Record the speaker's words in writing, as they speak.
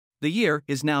The year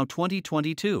is now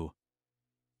 2022.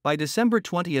 By December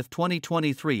 20,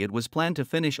 2023, it was planned to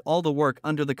finish all the work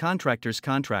under the contractor's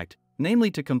contract, namely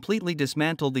to completely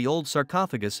dismantle the old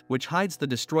sarcophagus which hides the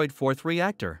destroyed fourth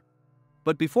reactor.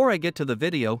 But before I get to the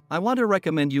video, I want to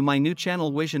recommend you my new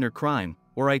channel Vision or Crime,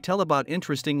 where I tell about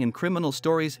interesting and criminal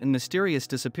stories and mysterious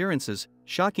disappearances,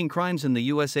 shocking crimes in the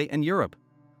USA and Europe.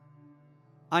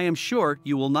 I am sure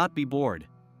you will not be bored.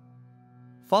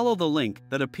 Follow the link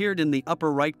that appeared in the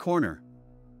upper right corner.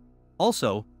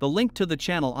 Also, the link to the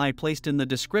channel I placed in the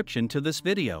description to this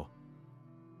video.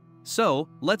 So,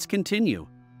 let's continue.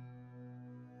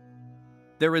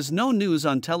 There is no news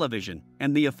on television,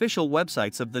 and the official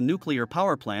websites of the nuclear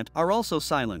power plant are also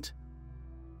silent.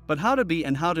 But how to be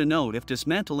and how to know if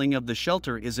dismantling of the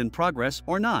shelter is in progress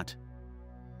or not?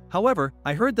 However,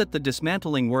 I heard that the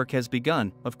dismantling work has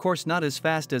begun, of course not as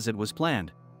fast as it was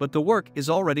planned, but the work is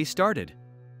already started.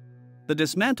 The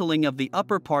dismantling of the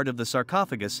upper part of the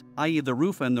sarcophagus, i.e. the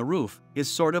roof and the roof, is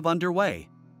sort of underway.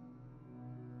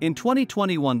 In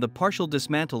 2021 the partial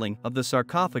dismantling of the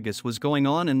sarcophagus was going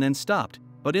on and then stopped,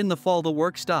 but in the fall the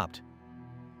work stopped.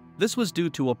 This was due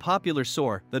to a popular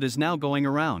source that is now going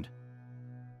around.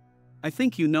 I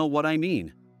think you know what I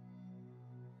mean.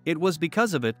 It was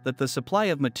because of it that the supply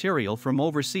of material from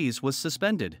overseas was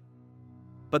suspended.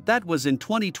 But that was in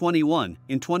 2021,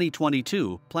 in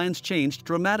 2022, plans changed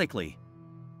dramatically.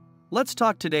 Let's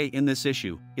talk today in this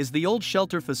issue. Is the old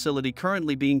shelter facility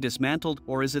currently being dismantled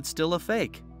or is it still a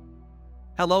fake?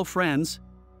 Hello friends.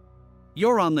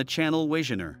 You're on the channel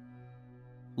Visioner.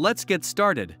 Let's get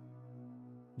started.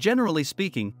 Generally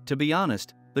speaking, to be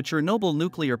honest, the Chernobyl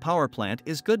nuclear power plant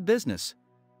is good business.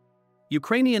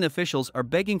 Ukrainian officials are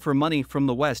begging for money from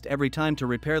the West every time to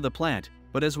repair the plant,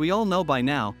 but as we all know by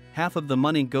now, half of the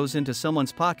money goes into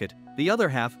someone's pocket, the other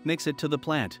half makes it to the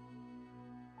plant.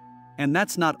 And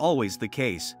that's not always the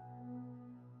case.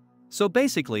 So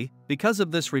basically, because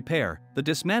of this repair, the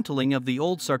dismantling of the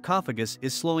old sarcophagus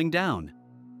is slowing down.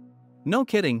 No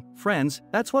kidding, friends,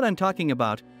 that's what I'm talking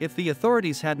about. If the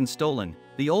authorities hadn't stolen,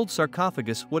 the old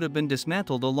sarcophagus would have been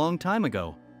dismantled a long time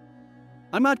ago.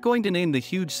 I'm not going to name the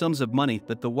huge sums of money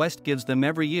that the West gives them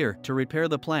every year to repair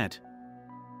the plant.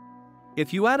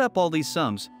 If you add up all these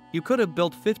sums, you could have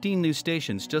built 15 new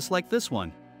stations just like this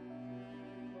one.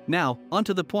 Now,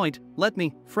 onto the point, let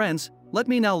me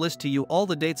now list to you all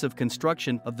the dates of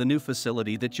construction of the new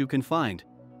facility that you can find.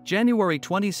 January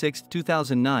 26,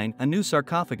 2009, a new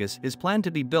sarcophagus is planned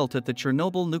to be built at the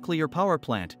Chernobyl nuclear power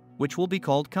plant, which will be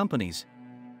called Companies.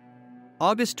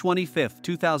 August 25,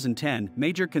 2010,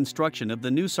 major construction of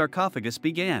the new sarcophagus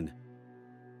began.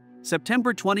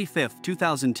 September 25,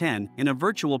 2010, in a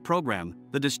virtual program,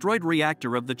 the destroyed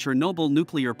reactor of the Chernobyl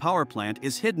nuclear power plant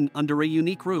is hidden under a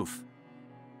unique roof.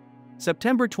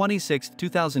 September 26,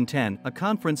 2010, a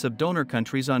conference of donor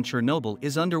countries on Chernobyl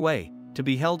is underway, to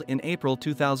be held in April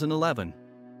 2011.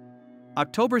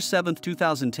 October 7,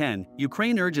 2010,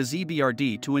 Ukraine urges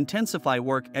EBRD to intensify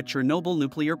work at Chernobyl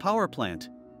nuclear power plant.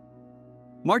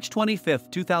 March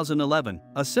 25, 2011,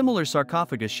 a similar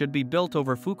sarcophagus should be built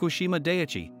over Fukushima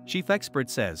Daiichi, chief expert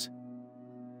says.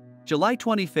 July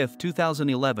 25,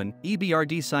 2011,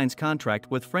 EBRD signs contract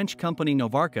with French company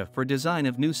Novarca for design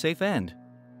of new safe end.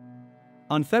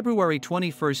 On February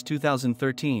 21,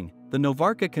 2013, the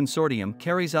Novarca Consortium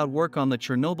carries out work on the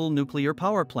Chernobyl nuclear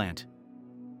power plant.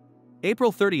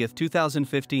 April 30,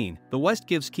 2015, the West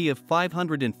gives Kyiv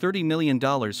 $530 million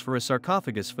for a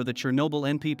sarcophagus for the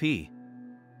Chernobyl NPP.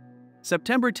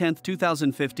 September 10,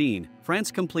 2015,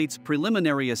 France completes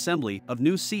preliminary assembly of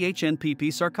new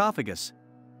CHNPP sarcophagus.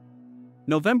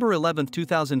 November 11,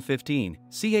 2015,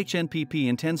 CHNPP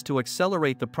intends to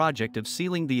accelerate the project of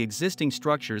sealing the existing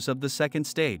structures of the second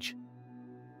stage.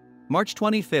 March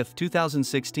 25,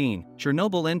 2016,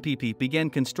 Chernobyl NPP began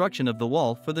construction of the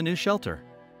wall for the new shelter.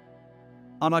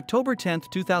 On October 10,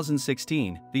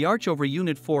 2016, the arch over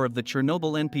Unit 4 of the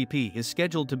Chernobyl NPP is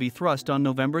scheduled to be thrust on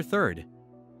November 3.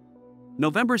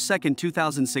 November 2,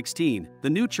 2016, the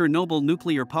new Chernobyl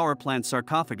nuclear power plant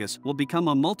sarcophagus will become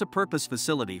a multipurpose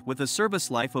facility with a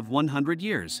service life of 100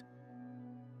 years.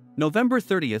 November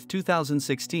 30,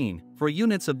 2016, 4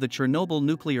 units of the Chernobyl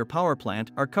nuclear power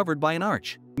plant are covered by an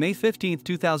arch. May 15,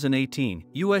 2018,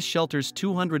 U.S. shelters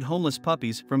 200 homeless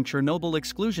puppies from Chernobyl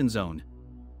exclusion zone.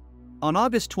 On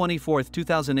August 24,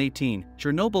 2018,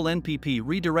 Chernobyl NPP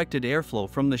redirected airflow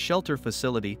from the shelter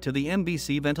facility to the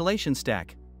MBC ventilation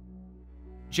stack.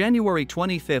 January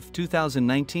 25,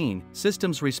 2019,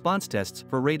 systems response tests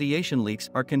for radiation leaks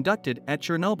are conducted at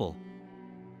Chernobyl.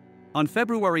 On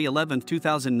February 11,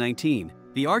 2019,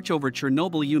 the arch over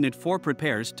Chernobyl Unit 4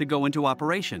 prepares to go into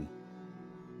operation.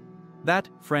 That,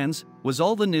 friends, was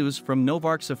all the news from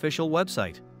Novark's official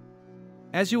website.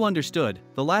 As you understood,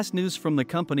 the last news from the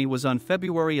company was on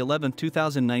February 11,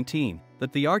 2019,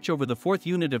 that the arch over the fourth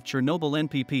unit of Chernobyl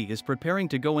NPP is preparing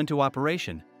to go into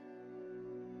operation.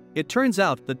 It turns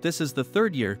out that this is the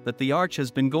third year that the arch has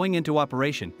been going into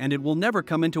operation and it will never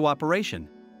come into operation.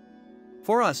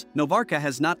 For us, Novarka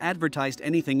has not advertised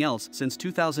anything else since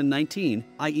 2019,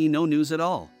 i.e. no news at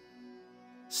all.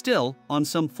 Still, on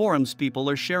some forums people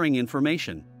are sharing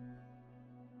information.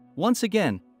 Once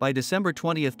again, by December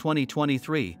 20,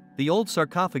 2023, the old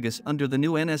sarcophagus under the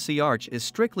new NSC arch is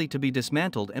strictly to be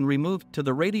dismantled and removed to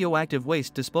the radioactive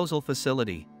waste disposal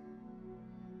facility.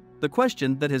 The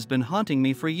question that has been haunting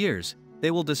me for years: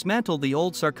 they will dismantle the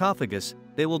old sarcophagus,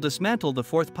 they will dismantle the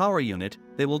fourth power unit,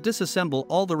 they will disassemble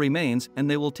all the remains and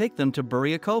they will take them to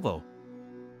Buryakovo.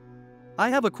 I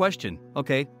have a question.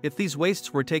 Okay, if these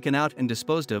wastes were taken out and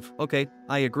disposed of, okay,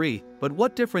 I agree, but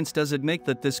what difference does it make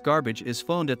that this garbage is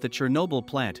found at the Chernobyl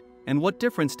plant, and what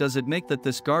difference does it make that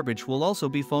this garbage will also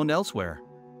be found elsewhere?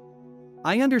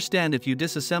 I understand if you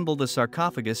disassemble the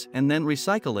sarcophagus and then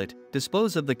recycle it,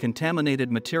 dispose of the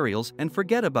contaminated materials and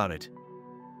forget about it.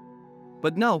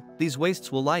 But no, these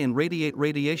wastes will lie and radiate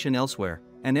radiation elsewhere,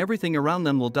 and everything around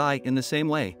them will die in the same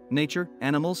way: nature,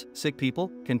 animals, sick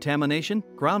people, contamination,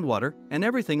 groundwater, and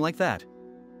everything like that.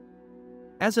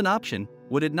 As an option,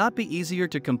 would it not be easier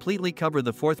to completely cover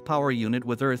the fourth power unit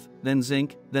with earth, then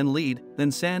zinc, then lead,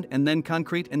 then sand and then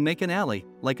concrete and make an alley,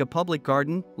 like a public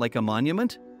garden, like a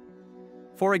monument?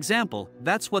 For example,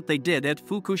 that's what they did at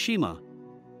Fukushima.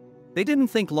 They didn't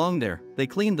think long there, they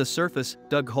cleaned the surface,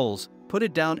 dug holes, put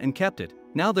it down and kept it.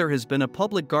 Now there has been a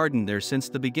public garden there since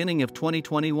the beginning of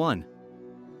 2021.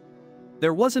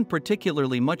 There wasn't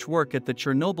particularly much work at the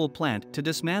Chernobyl plant to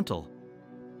dismantle.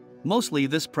 Mostly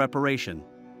this preparation.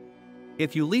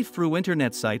 If you leaf through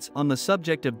internet sites on the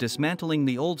subject of dismantling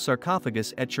the old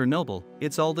sarcophagus at Chernobyl,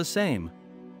 it's all the same.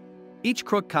 Each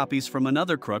crook copies from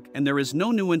another crook and there is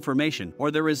no new information,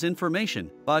 or there is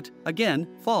information, but, again,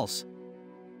 false.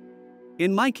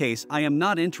 In my case, I am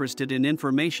not interested in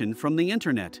information from the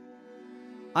internet.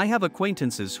 I have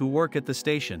acquaintances who work at the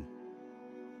station.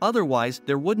 Otherwise,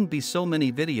 there wouldn't be so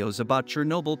many videos about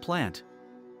Chernobyl plant.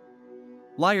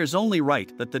 Liars only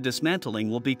write that the dismantling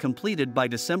will be completed by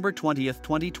December 20,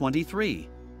 2023.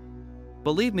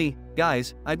 Believe me,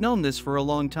 guys, I've known this for a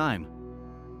long time.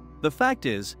 The fact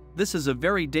is, this is a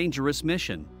very dangerous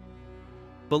mission.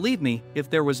 Believe me, if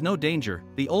there was no danger,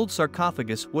 the old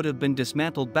sarcophagus would have been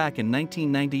dismantled back in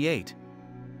 1998.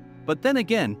 But then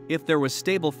again, if there was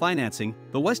stable financing,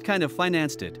 the West kind of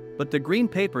financed it, but the green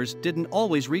papers didn't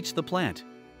always reach the plant.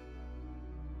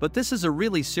 But this is a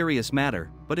really serious matter,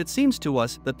 but it seems to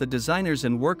us that the designers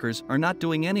and workers are not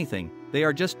doing anything, they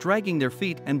are just dragging their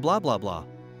feet and blah blah blah.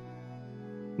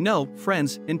 No,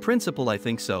 friends, in principle I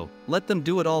think so, let them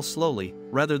do it all slowly,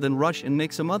 rather than rush and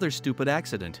make some other stupid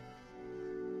accident.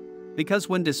 Because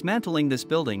when dismantling this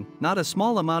building, not a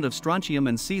small amount of strontium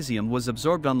and cesium was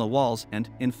absorbed on the walls and,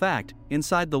 in fact,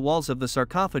 inside the walls of the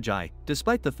sarcophagi,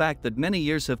 despite the fact that many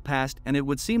years have passed and it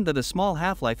would seem that a small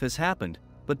half-life has happened,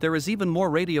 but there is even more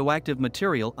radioactive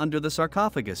material under the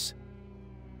sarcophagus.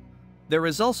 There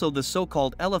is also the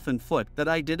so-called elephant foot that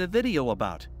I did a video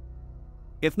about.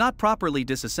 If not properly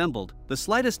disassembled, the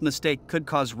slightest mistake could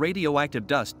cause radioactive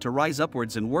dust to rise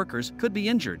upwards and workers could be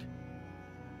injured.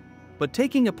 But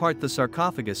taking apart the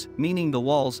sarcophagus, meaning the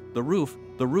walls, the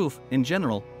roof in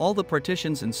general, all the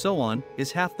partitions and so on,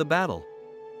 is half the battle.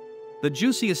 The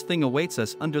juiciest thing awaits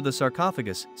us under the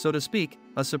sarcophagus, so to speak,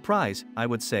 a surprise, I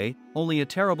would say, only a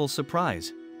terrible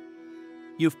surprise.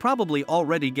 You've probably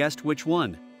already guessed which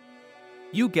one.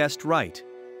 You guessed right.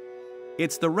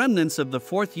 It's the remnants of the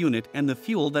fourth unit and the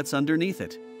fuel that's underneath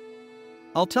it.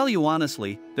 I'll tell you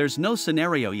honestly, there's no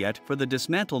scenario yet for the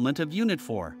dismantlement of Unit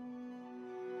 4.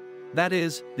 That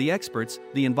is, the experts,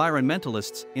 the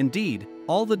environmentalists, indeed,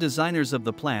 all the designers of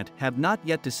the plant have not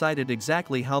yet decided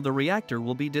exactly how the reactor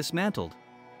will be dismantled.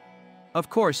 Of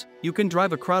course, you can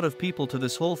drive a crowd of people to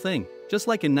this whole thing, just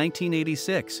like in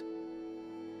 1986.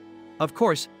 Of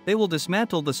course, they will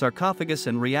dismantle the sarcophagus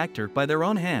and reactor by their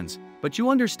own hands, but you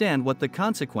understand what the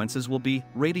consequences will be: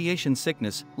 radiation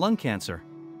sickness, lung cancer.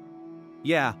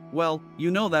 Yeah, well,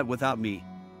 you know that without me.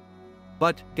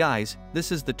 But, guys,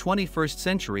 this is the 21st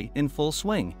century in full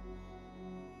swing.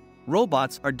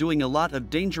 Robots are doing a lot of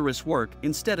dangerous work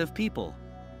instead of people.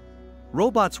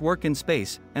 Robots work in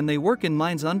space, and they work in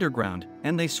mines underground,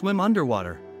 and they swim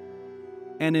underwater.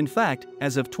 And in fact,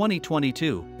 as of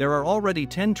 2022, there are already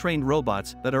 10 trained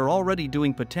robots that are already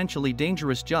doing potentially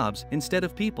dangerous jobs instead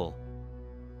of people.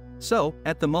 So,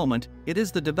 at the moment, it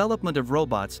is the development of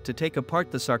robots to take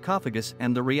apart the sarcophagus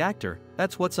and the reactor,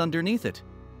 that's what's underneath it.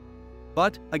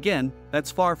 But, again, that's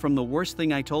far from the worst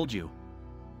thing I told you.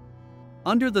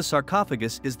 Under the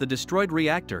sarcophagus is the destroyed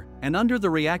reactor, and under the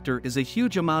reactor is a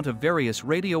huge amount of various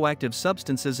radioactive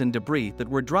substances and debris that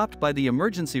were dropped by the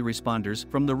emergency responders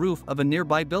from the roof of a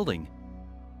nearby building.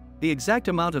 The exact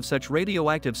amount of such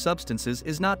radioactive substances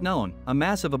is not known, a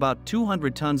mass of about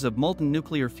 200 tons of molten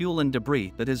nuclear fuel and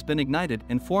debris that has been ignited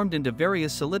and formed into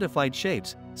various solidified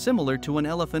shapes, similar to an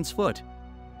elephant's foot.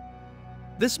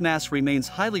 This mass remains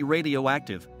highly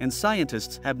radioactive, and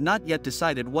scientists have not yet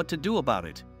decided what to do about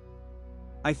it.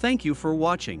 I thank you for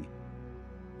watching.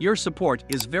 Your support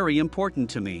is very important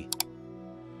to me.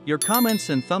 Your comments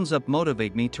and thumbs up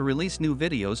motivate me to release new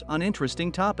videos on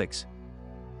interesting topics.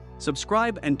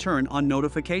 Subscribe and turn on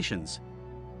notifications.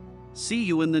 See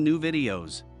you in the new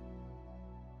videos.